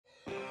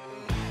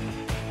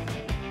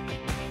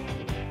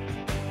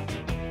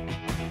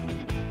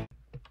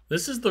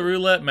This is the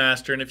Roulette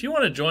Master, and if you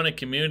want to join a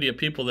community of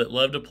people that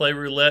love to play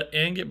roulette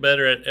and get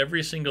better at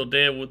every single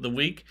day of the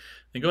week,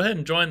 then go ahead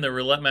and join the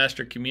Roulette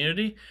Master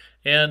community.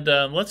 And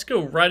let's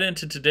go right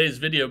into today's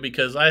video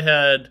because I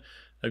had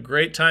a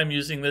great time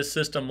using this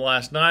system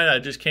last night. I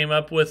just came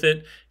up with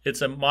it.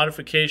 It's a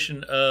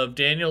modification of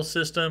Daniel's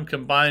system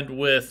combined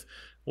with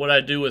what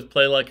I do with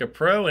Play Like a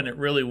Pro, and it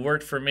really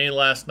worked for me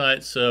last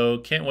night, so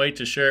can't wait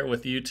to share it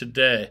with you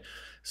today.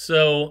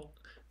 So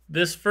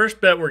this first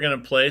bet we're going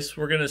to place,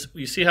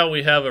 you see how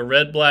we have a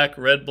red, black,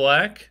 red,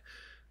 black?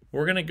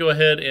 We're going to go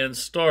ahead and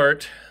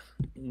start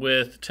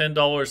with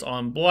 $10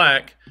 on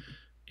black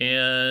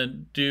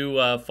and do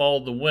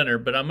follow the winner.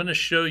 But I'm going to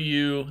show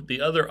you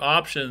the other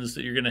options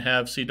that you're going to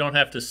have so you don't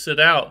have to sit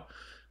out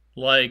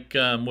like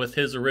with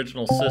his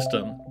original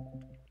system.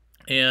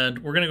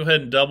 And we're going to go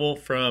ahead and double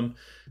from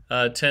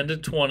 10 to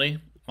 20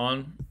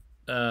 on,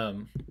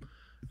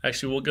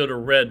 actually we'll go to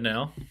red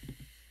now.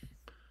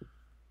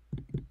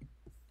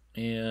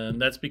 And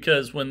that's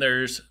because when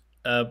there's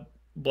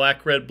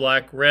black,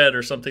 red,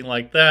 or something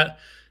like that,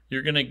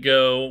 you're going to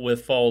go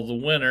with follow the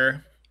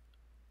winner,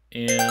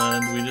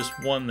 and we just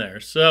won there.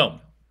 So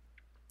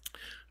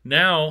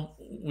now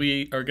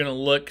we are going to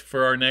look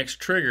for our next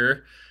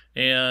trigger,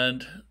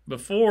 and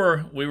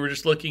before we were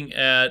just looking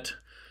at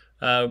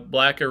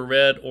black or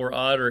red or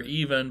odd or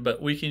even,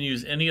 but we can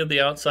use any of the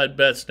outside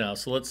bets now.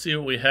 So let's see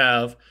what we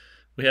have.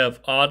 We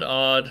have odd,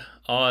 odd,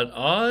 odd,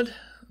 odd.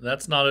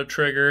 That's not a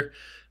trigger.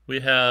 We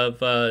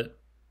have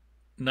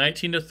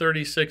 19 to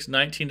 36,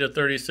 19 to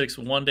 36,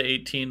 1 to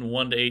 18,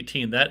 1 to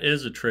 18. That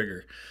is a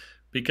trigger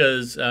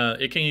because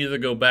it can either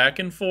go back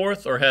and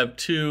forth or have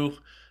two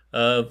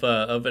of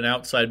an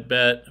outside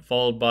bet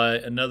followed by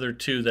another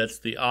two that's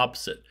the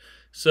opposite.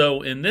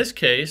 So in this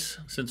case,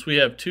 since we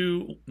have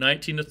two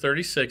 19 to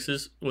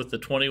 36s with the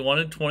 21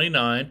 and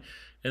 29,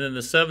 and then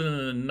the 7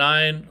 and the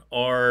 9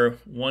 are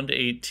 1 to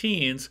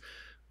 18s,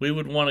 we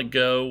would want to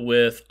go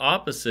with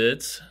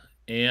opposites,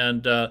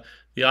 and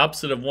the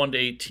opposite of 1 to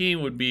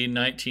 18 would be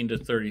 19 to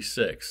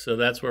 36. So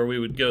that's where we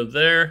would go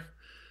there.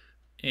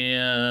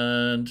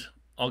 And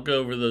I'll go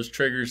over those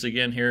triggers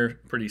again here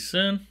pretty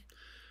soon.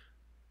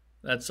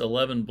 That's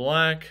 11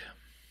 black.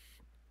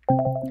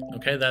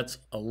 Okay, that's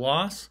a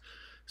loss.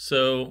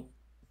 So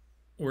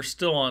we're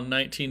still on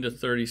 19 to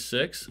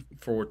 36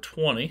 for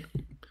 20.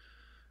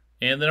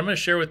 And then I'm going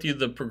to share with you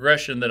the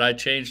progression that I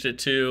changed it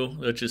to,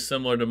 which is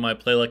similar to my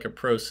Play Like a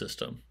Pro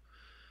system.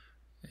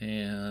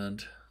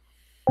 And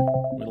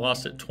we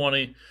lost at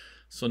 20,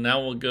 so now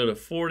we'll go to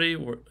 40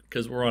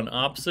 because we're on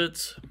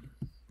opposites.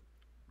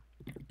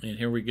 And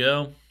here we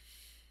go.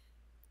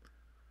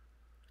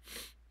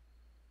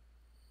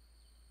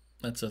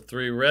 That's a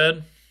 3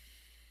 red.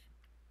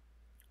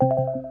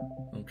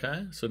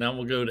 Okay, so now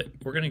we're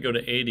going to go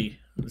to 80.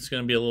 It's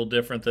going to be a little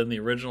different than the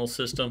original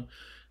system,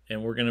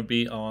 and we're going to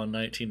be on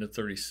 19 to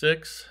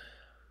 36.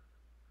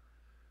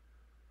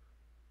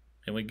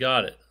 And we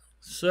got it.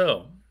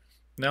 So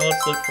now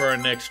let's look for our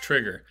next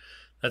trigger.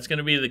 That's going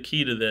to be the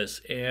key to this.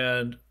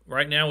 And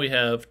right now we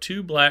have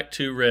 2 black,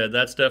 2 red.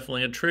 That's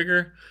definitely a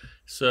trigger.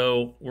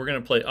 So we're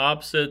going to play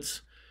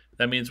opposites.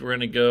 That means we're going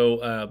to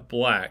go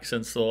black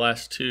since the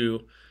last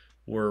two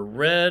were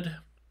red.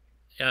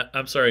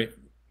 I'm sorry,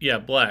 yeah,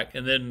 black.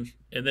 And then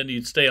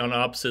you'd stay on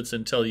opposites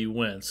until you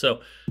win.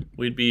 So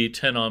we'd be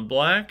 10 on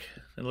black.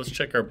 And let's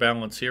check our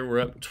balance here. We're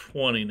up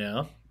 20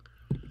 now.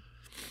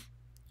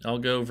 I'll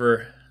go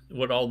over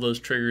what all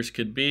those triggers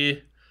could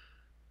be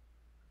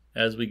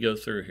as we go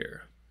through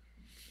here.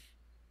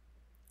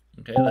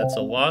 Okay, that's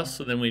a loss.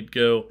 So then we'd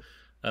go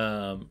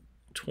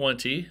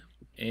 20,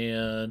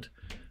 and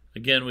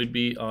again we'd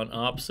be on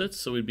opposites,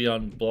 so we'd be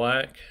on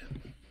black.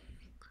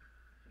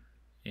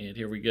 And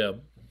here we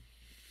go.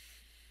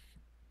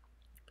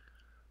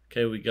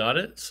 Okay, we got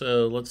it.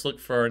 So let's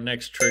look for our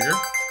next trigger.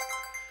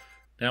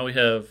 Now we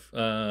have,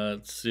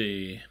 let's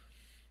see,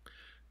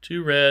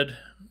 2 red,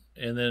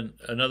 and then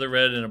another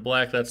red and a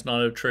black. That's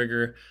not a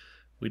trigger.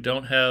 We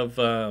don't have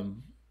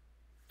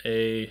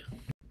a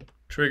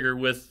trigger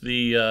with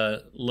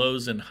the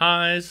lows and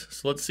highs.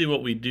 So let's see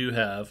what we do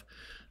have.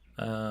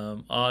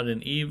 Odd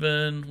and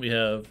even. We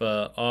have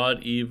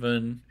odd,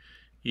 even,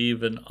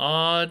 even,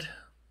 odd.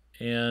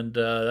 And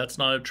that's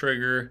not a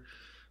trigger.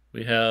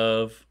 We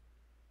have,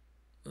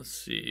 let's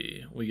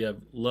see, we have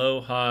low,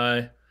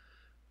 high,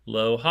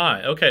 low,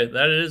 high. Okay,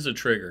 that is a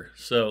trigger.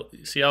 So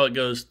you see how it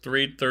goes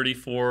 3,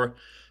 34,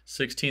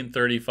 16,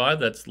 35.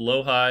 That's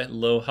low, high,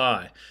 low,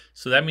 high.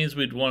 So that means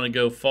we'd want to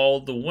go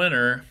follow the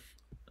winner.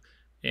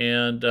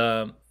 And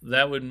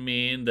that would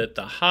mean that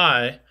the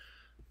high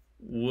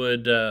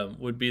would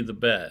be the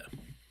bet,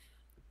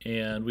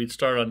 and we'd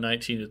start on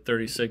 19 to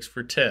 36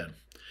 for 10,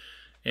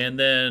 and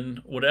then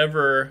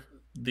whatever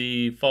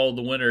the follow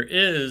the winner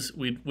is,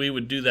 we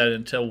would do that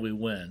until we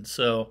win.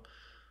 So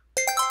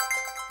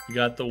we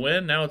got the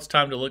win. Now it's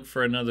time to look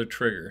for another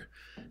trigger,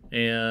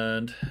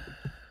 and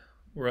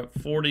we're up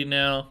 40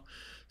 now.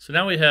 So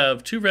now we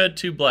have 2 red,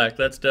 2 black.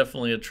 That's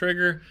definitely a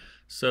trigger.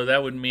 So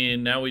that would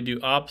mean now we do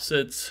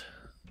opposites.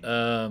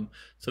 So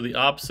the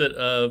opposite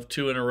of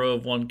 2 in a row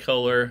of one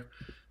color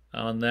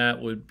on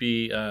that would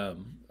be a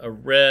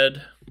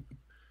red,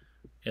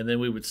 and then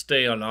we would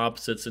stay on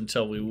opposites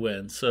until we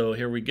win. So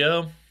here we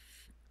go.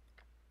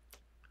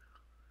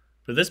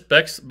 But this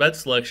bet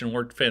selection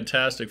worked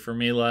fantastic for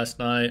me last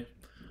night.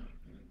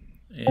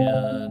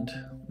 And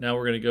now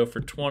we're going to go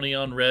for 20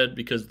 on red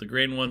because the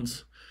green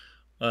ones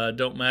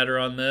don't matter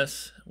on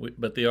this,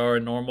 but they are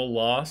a normal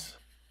loss.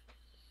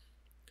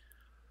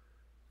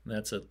 And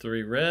that's a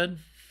 3 red.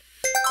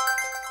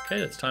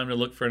 Okay, it's time to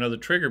look for another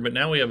trigger, but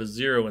now we have a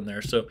 0 in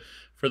there. So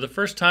for the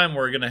first time,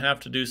 we're going to have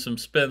to do some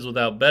spins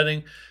without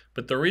betting.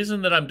 But the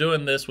reason that I'm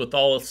doing this with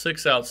all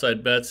 6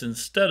 outside bets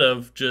instead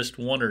of just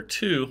 1 or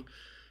 2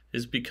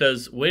 is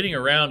because waiting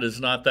around is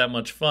not that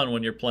much fun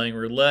when you're playing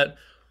roulette.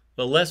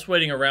 The less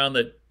waiting around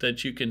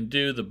that you can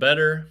do, the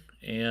better.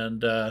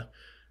 And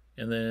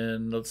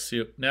then let's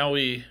see. Now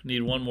we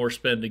need one more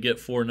spin to get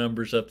 4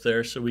 numbers up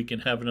there so we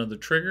can have another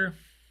trigger.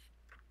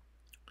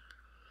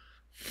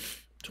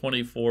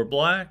 24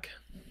 black.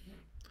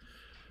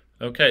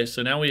 Okay,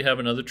 so now we have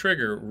another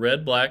trigger.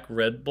 Red, black,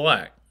 red,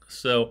 black.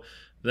 So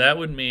that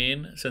would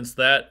mean, since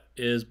that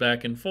is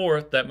back and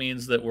forth, that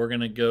means that we're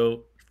going to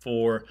go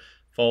for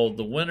follow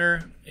the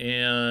winner,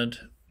 and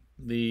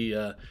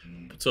the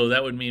so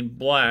that would mean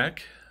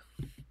black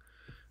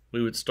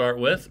we would start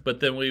with, but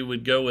then we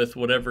would go with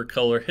whatever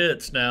color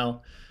hits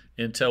now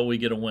until we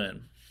get a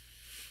win.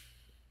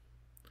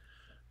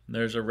 And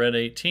there's a red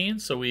 18,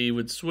 so we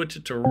would switch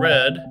it to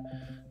red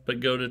but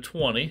go to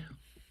 20.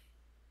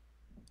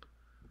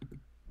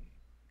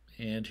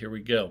 And here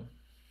we go.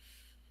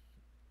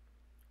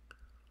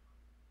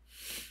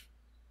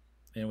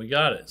 And we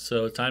got it.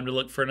 So time to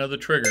look for another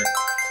trigger.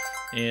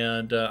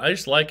 And I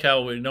just like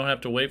how we don't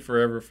have to wait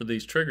forever for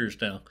these triggers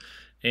now.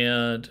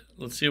 And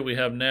let's see what we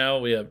have now.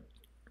 We have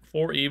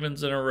 4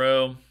 evens in a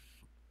row.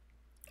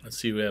 Let's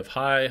see, we have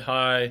high,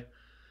 high,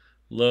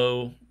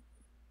 low,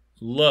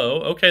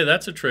 low. Okay,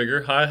 that's a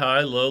trigger. High,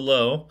 high, low,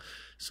 low.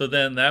 So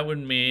then that would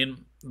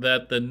mean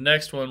that the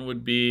next one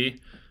would be,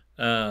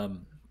 since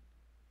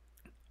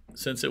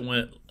it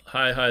went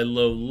high, high,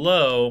 low,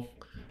 low,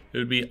 it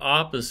would be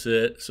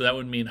opposite. So that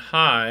would mean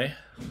high.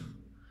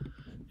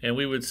 And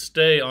we would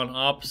stay on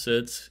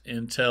opposites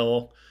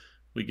until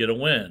we get a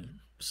win.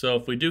 So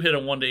if we do hit a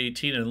 1 to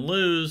 18 and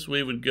lose,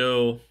 we would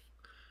go,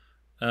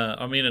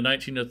 a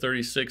 19 to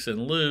 36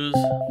 and lose.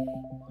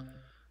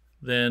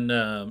 Then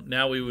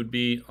now we would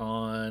be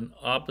on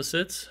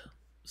opposites.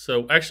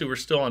 So actually we're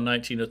still on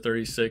 19 to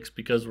 36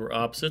 because we're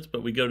opposites,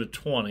 but we go to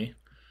 20.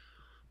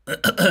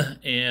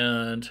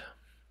 And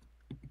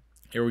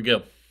here we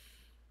go.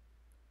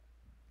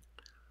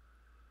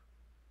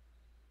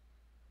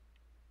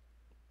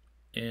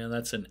 And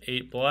that's an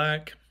 8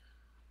 black.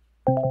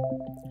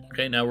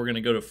 Okay, now we're going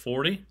to go to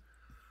 40.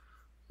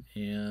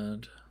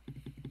 And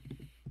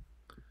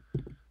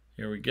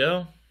here we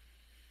go.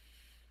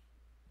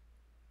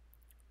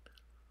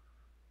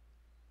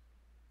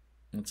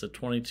 It's a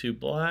 22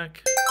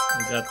 black.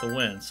 We got the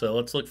win. So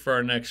let's look for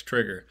our next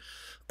trigger.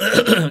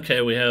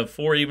 Okay, we have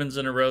 4 evens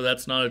in a row.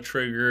 That's not a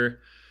trigger.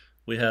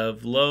 We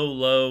have low,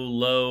 low,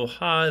 low,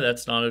 high.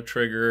 That's not a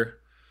trigger.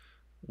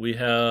 We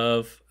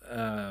have,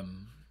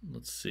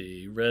 let's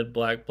see, red,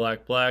 black,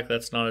 black, black.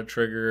 That's not a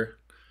trigger.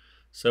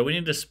 So we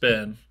need to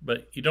spin,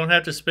 but you don't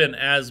have to spin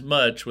as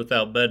much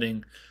without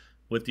betting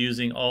with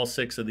using all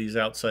 6 of these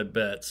outside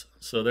bets.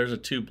 So there's a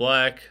 2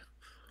 black.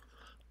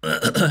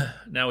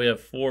 Now we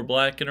have 4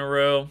 black in a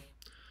row,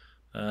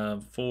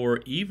 4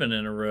 even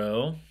in a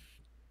row.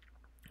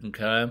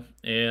 Okay,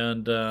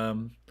 and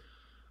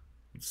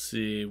let's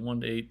see,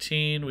 1 to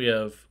 18. We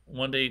have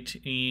 1 to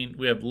 18.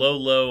 We have low,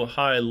 low,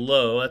 high,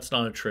 low. That's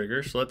not a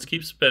trigger. So let's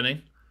keep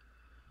spinning.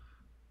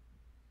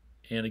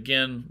 And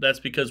again, that's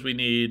because we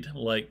need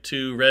like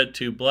 2 red,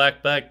 2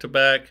 black back to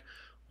back,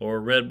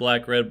 or red,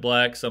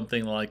 black,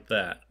 something like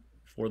that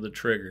for the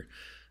trigger.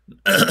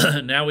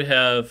 Now we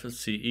have, let's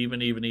see,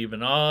 even, even,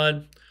 even,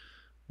 odd.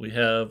 We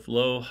have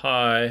low,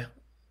 high,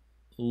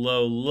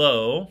 low,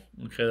 low.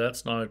 Okay,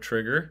 that's not a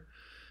trigger.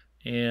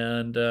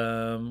 And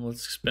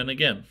let's spin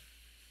again.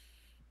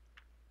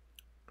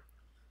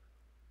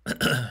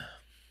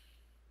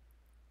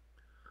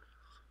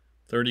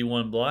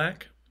 $31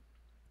 black.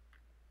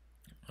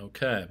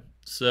 Okay,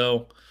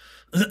 so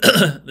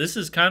this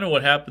is kind of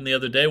what happened the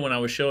other day when I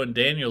was showing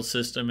Daniel's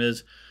system.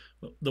 Is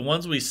the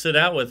ones we sit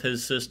out with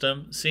his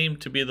system seem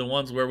to be the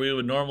ones where we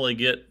would normally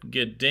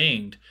get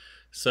dinged.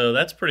 So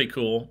that's pretty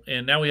cool.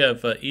 And now we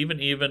have even,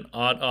 even,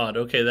 odd, odd.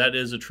 Okay, that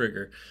is a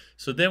trigger.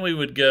 So then we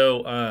would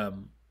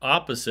go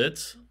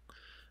opposites,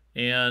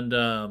 and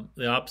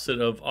the opposite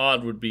of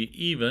odd would be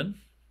even.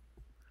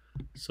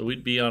 So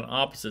we'd be on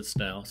opposites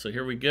now. So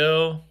here we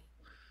go,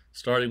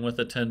 starting with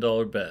a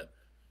 $10 bet.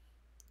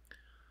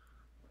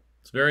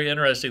 It's very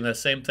interesting. That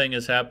same thing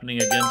is happening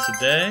again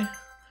today.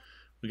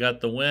 We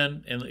got the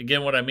win. And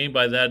again, what I mean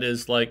by that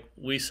is, like,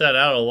 we set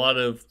out a lot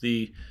of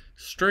the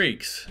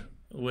streaks,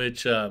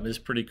 which is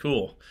pretty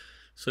cool.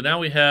 So now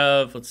we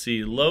have, let's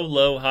see, low,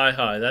 low, high,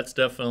 high. That's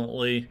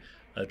definitely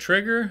a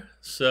trigger.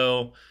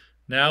 So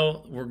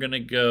now we're going to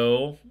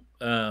go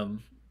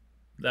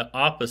the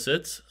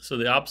opposites. So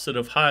the opposite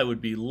of high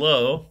would be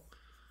low,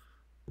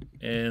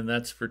 and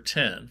that's for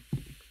 10.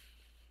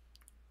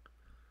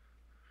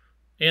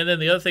 And then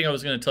the other thing I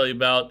was going to tell you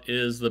about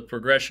is the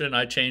progression.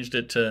 I changed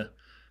it to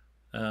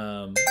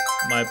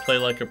my Play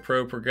Like a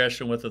Pro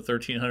progression with a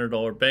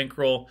 $1,300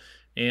 bankroll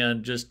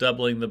and just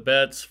doubling the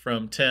bets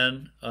from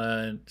 10.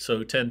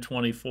 So 10,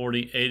 20,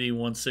 40, 80,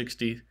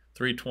 160,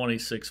 320,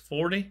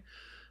 640.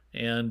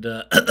 And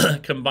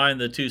combine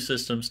the two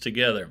systems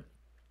together.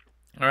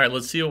 All right,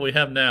 let's see what we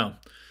have now.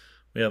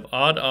 We have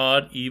odd,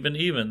 odd, even,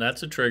 even.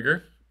 That's a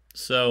trigger.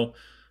 So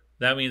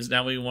that means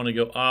now we want to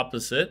go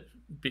opposite.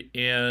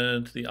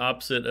 And the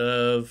opposite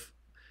of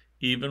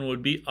even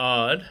would be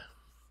odd.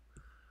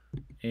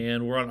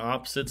 And we're on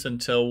opposites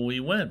until we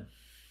win.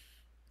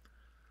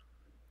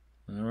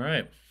 All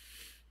right.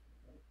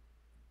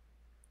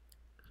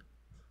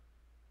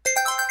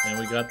 And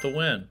we got the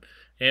win.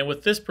 And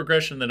with this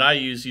progression that I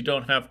use, you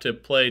don't have to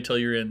play till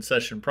you're in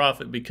session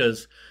profit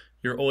because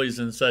you're always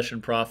in session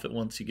profit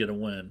once you get a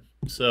win.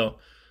 So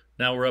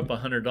now we're up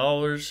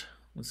 $100.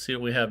 Let's see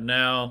what we have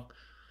now.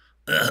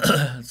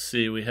 Let's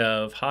see, we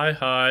have high,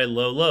 high,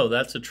 low, low.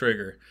 That's a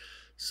trigger.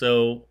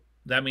 So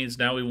that means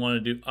now we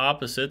want to do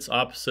opposites.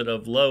 Opposite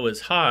of low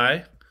is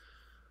high,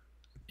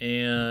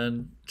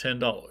 and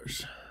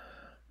 $10.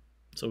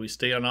 So we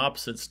stay on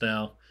opposites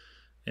now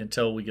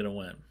until we get a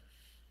win.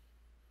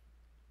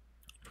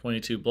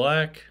 22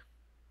 black.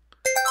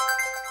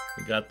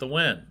 We got the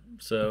win.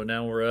 So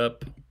now we're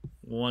up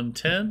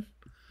 110.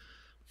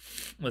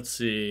 Let's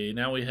see.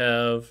 Now we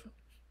have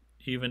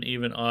even,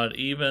 even, odd,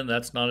 even.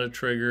 That's not a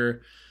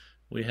trigger.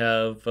 We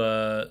have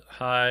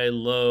high,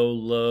 low,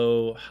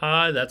 low,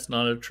 high. That's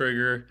not a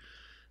trigger.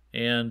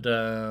 And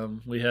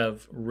we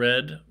have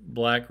red,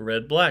 black,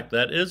 red, black.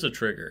 That is a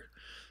trigger.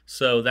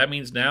 So that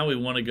means now we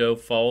want to go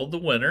follow the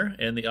winner,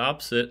 and the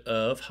opposite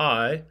of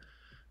high.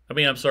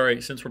 I'm sorry,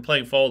 since we're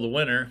playing follow the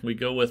winner, we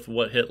go with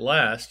what hit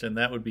last, and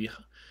that would be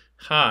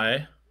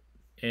high.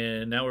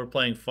 And now we're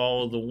playing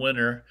follow the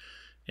winner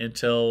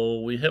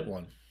until we hit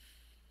one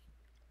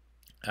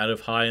out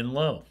of high and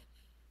low.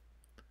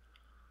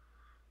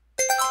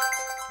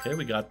 Okay,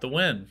 we got the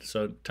win.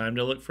 So time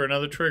to look for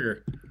another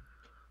trigger.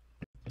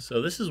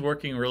 So this is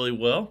working really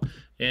well.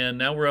 And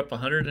now we're up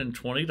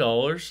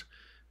 $120.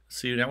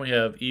 See, now we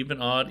have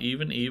even, odd,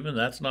 even, even.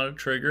 That's not a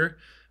trigger.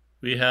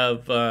 We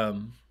have,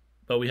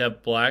 but we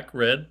have black,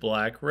 red,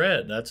 black,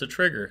 red. That's a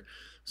trigger.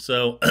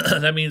 So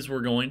that means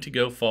we're going to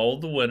go follow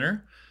the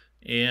winner.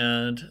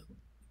 And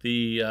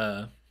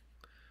the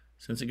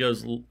since it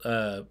goes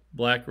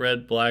black,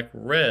 red, black,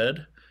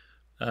 red,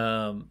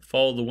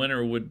 follow the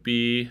winner would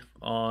be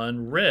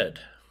on red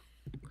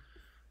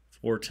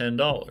for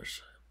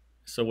 $10.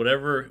 So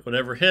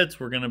whatever hits,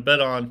 we're going to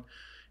bet on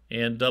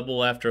and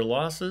double after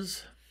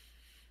losses.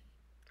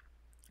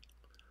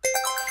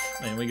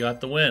 And we got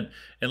the win.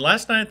 And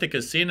last night at the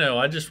casino,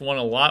 I just won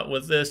a lot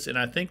with this, and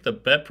I think the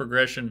bet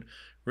progression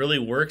really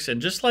works.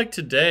 And just like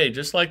today,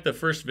 just like the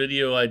first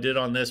video I did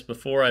on this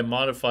before I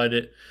modified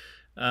it,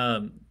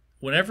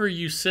 whenever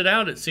you sit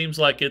out, it seems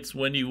like it's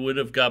when you would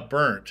have got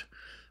burnt,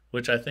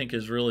 which I think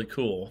is really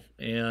cool.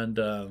 And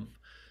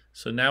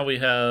so now we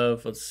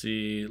have, let's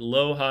see,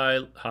 low, high,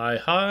 high,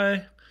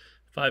 high,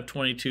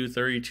 522,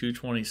 32,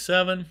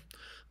 27.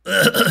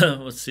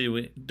 Let's see,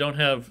 we don't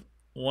have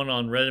one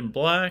on red and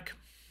black.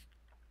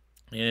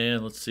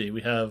 And let's see,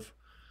 we have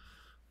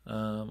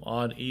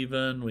odd,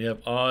 even. We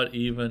have odd,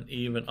 even,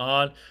 even,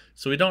 odd.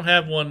 So we don't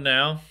have one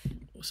now,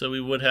 so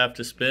we would have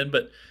to spin,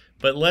 but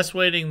less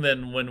waiting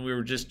than when we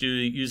were just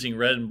using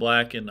red and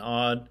black and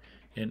odd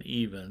and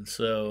even.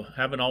 So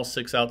having all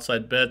 6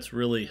 outside bets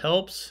really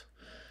helps.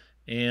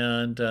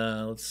 And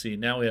let's see,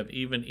 now we have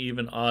even,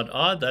 even, odd,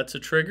 odd. That's a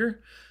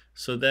trigger.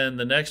 So then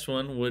the next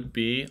one would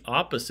be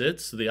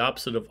opposites. So the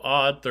opposite of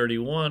odd,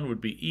 31, would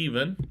be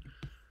even.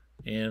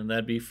 And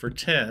that'd be for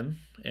 10.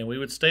 And we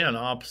would stay on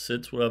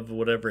opposites of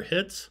whatever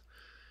hits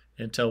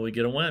until we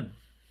get a win.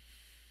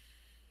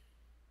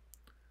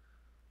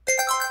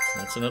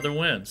 That's another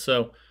win.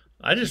 So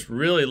I just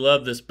really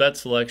love this bet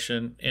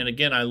selection. And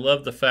again, I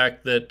love the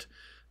fact that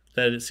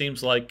it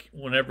seems like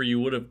whenever you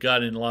would have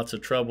gotten in lots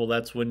of trouble,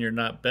 that's when you're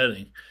not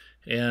betting.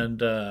 And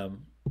you're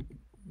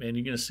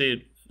going to see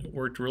it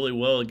worked really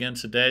well again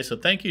today. So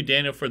thank you,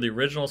 Daniel, for the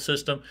original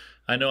system.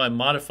 I know I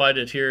modified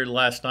it here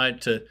last night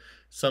to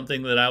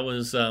something that I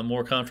was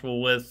more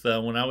comfortable with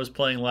when I was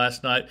playing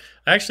last night.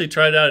 I actually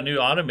tried out a new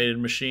automated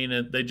machine,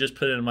 and they just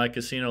put it in my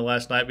casino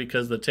last night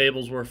because the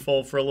tables were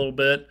full for a little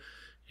bit,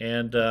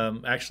 and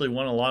actually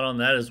won a lot on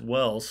that as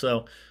well.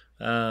 So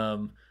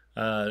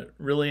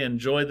really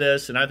enjoyed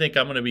this, and I think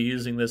I'm going to be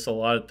using this a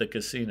lot at the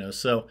casino.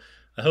 So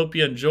I hope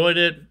you enjoyed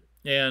it,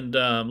 and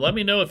let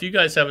me know if you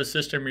guys have a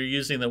system you're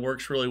using that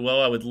works really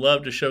well. I would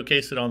love to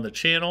showcase it on the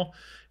channel.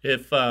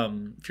 If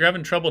you're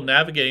having trouble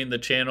navigating the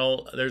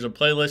channel, there's a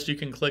playlist you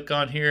can click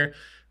on here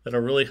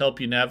that'll really help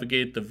you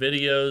navigate the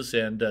videos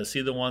and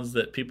see the ones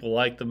that people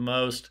like the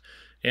most.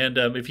 And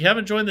if you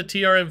haven't joined the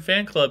TRM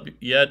Fan Club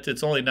yet,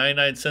 it's only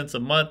 99 cents a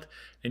month,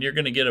 and you're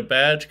going to get a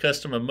badge,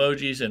 custom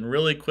emojis, and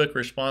really quick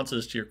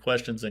responses to your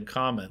questions and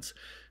comments.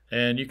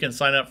 And you can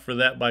sign up for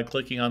that by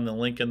clicking on the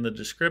link in the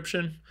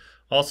description.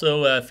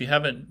 Also, if you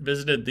haven't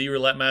visited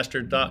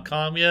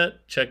theroulettemaster.com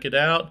yet, check it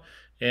out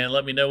and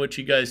let me know what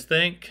you guys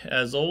think.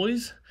 As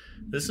always,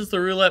 this is the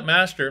Roulette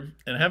Master,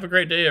 and have a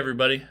great day,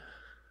 everybody.